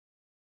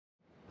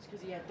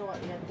because he had Liam,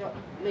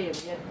 he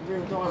had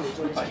real diamonds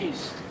on his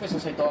keys. First I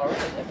say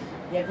diarrhea.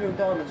 He had real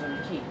diamonds on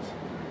the keys.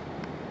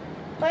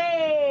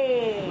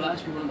 Hey! Well,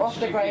 that's one of the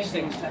stupidest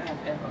things to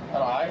have ever.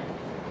 Alright.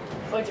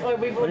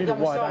 We've already done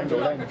the sign.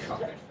 Liam.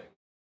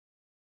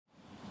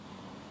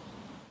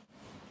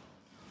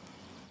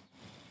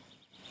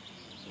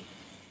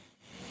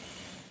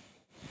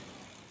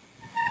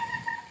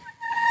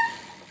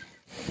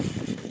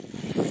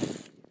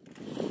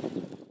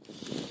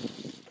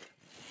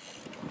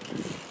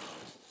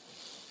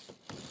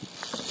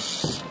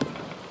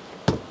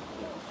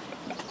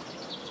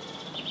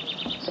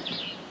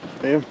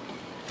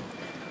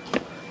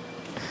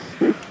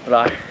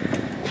 Hello.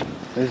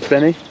 There's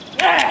Benny.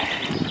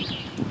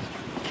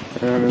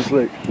 And there's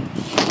Luke.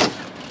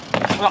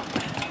 Oh.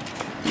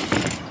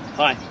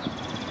 Hi.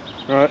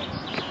 Alright.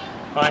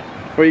 Hi.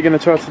 What are you going to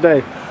try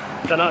today?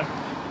 Dunno.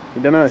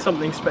 You don't know?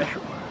 Something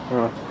special.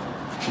 Alright.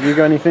 Have you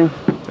got anything?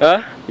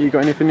 Huh? You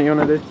got anything that you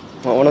want to do?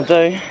 What I want to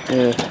do?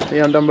 Yeah. That you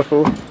haven't done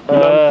before?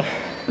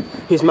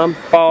 His mum.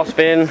 Bar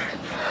spin.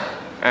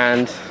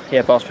 And,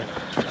 yeah, bar spin.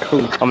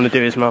 Cool. I'm going to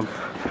do his mum.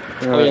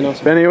 Right. Oh, yeah, nice.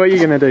 Benny, what are you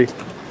going to do?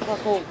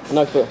 Fuck all.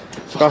 No foot.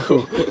 Fuck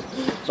all.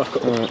 Fuck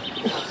all. Alright.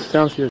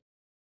 Down to you.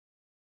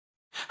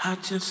 I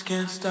just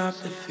can't stop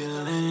the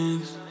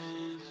feelings,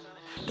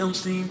 don't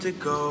seem to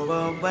go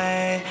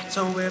away.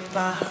 So if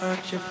I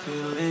hurt your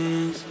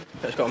feelings,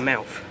 It's got a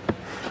mouth.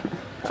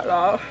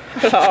 Hello.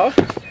 Hello.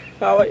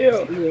 How are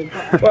you?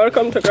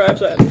 Welcome to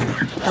Gravesend.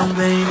 don't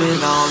blame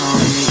it all on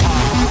me.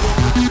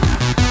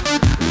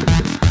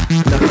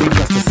 Nothing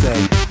else to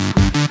say.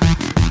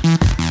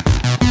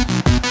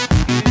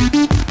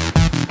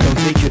 Don't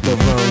take it the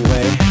wrong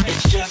way.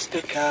 It's just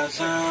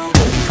because I'm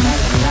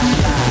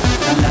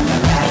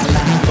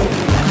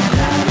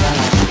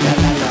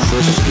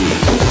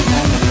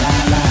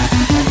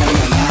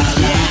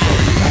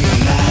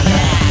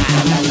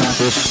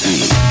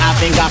I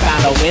think I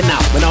found a winner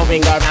with no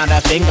ring around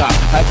her finger.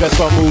 I just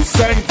got moves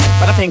certain,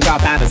 but I think I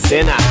found a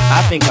sinner.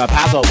 I think I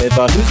puzzle with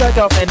her. Who's her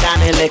girlfriend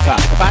down in liquor?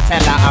 If I tell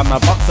her I'm a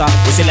boxer,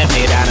 will she let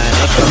me down a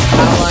nickel? I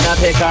wanna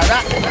pick her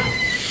up,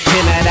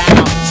 pin her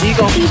down. She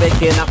gon' be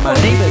waking up my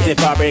neighbors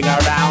if I bring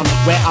her round.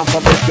 Where I'm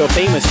from, if you're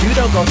famous, you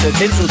don't go to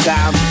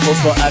Tinseltown. Pose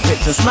for a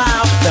picture,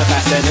 smile, the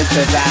fashion is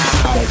the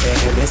down. They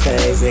taking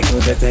mistakes, it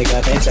could just take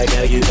a picture.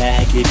 Girl, you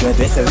better keep your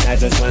distance, I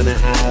just wanna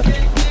have.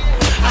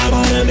 I'm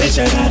on a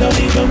mission, I don't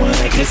even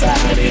wanna kiss her.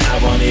 I mean, I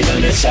won't even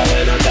miss her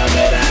when I'm done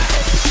with that.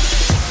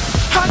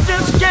 I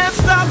just can't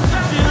stop the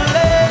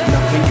feeling.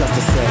 Nothing else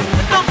to say.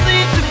 Don't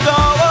need to go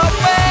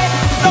away.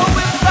 So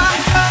if I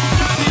hurt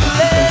the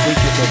feeling, don't take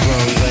it the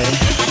wrong way.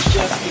 It's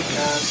just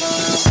because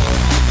I'm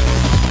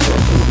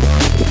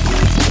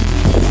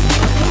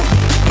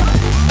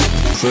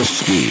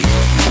frisky.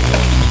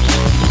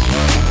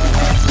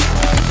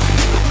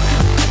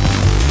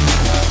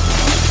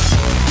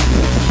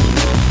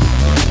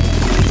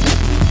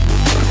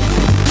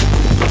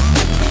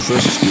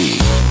 Frisky.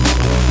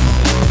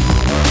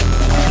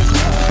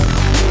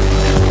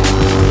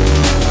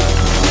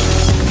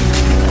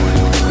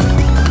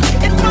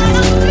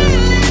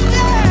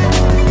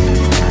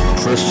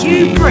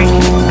 You drink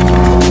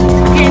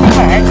in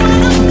head.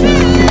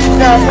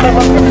 That's what I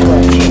want to do.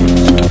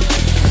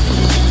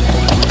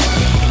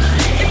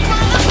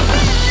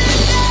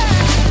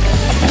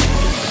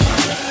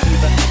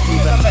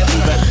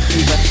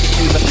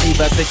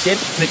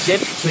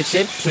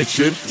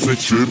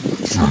 Switch it.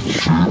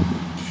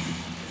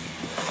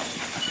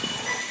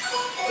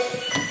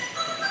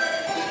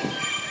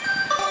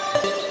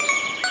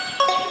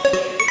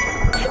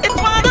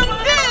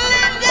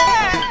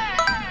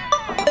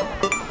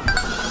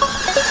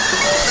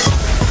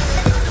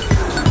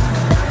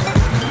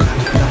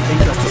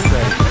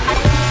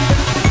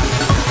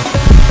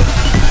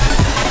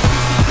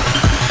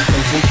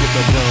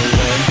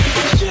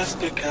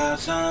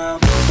 Because I'm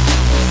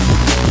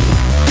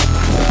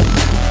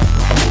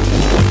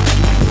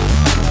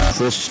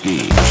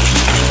Frisky.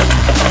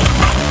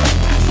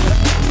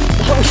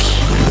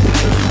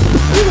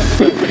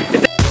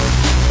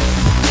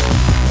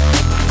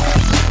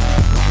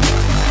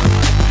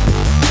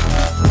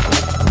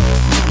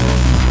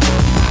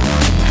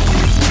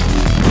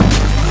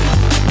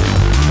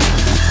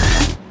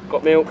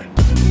 Got milk.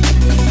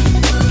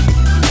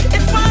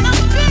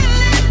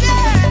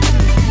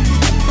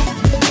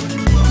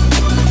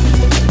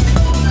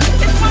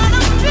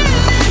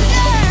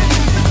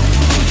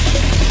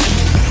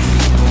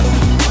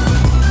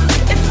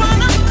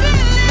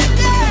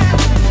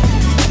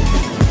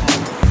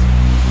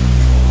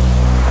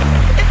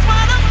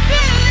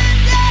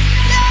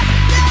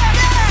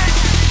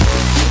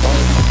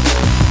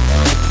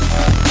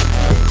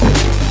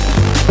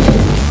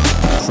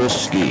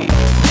 Frisky.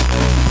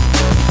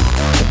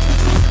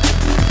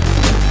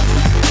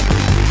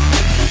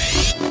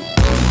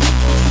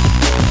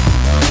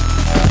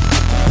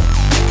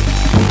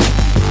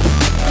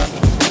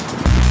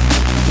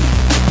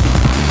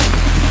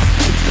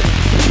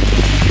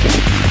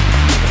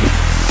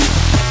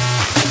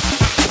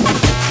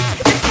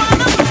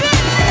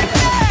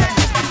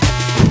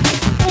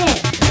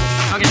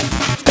 Okay.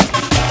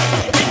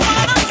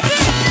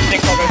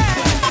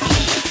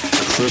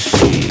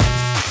 She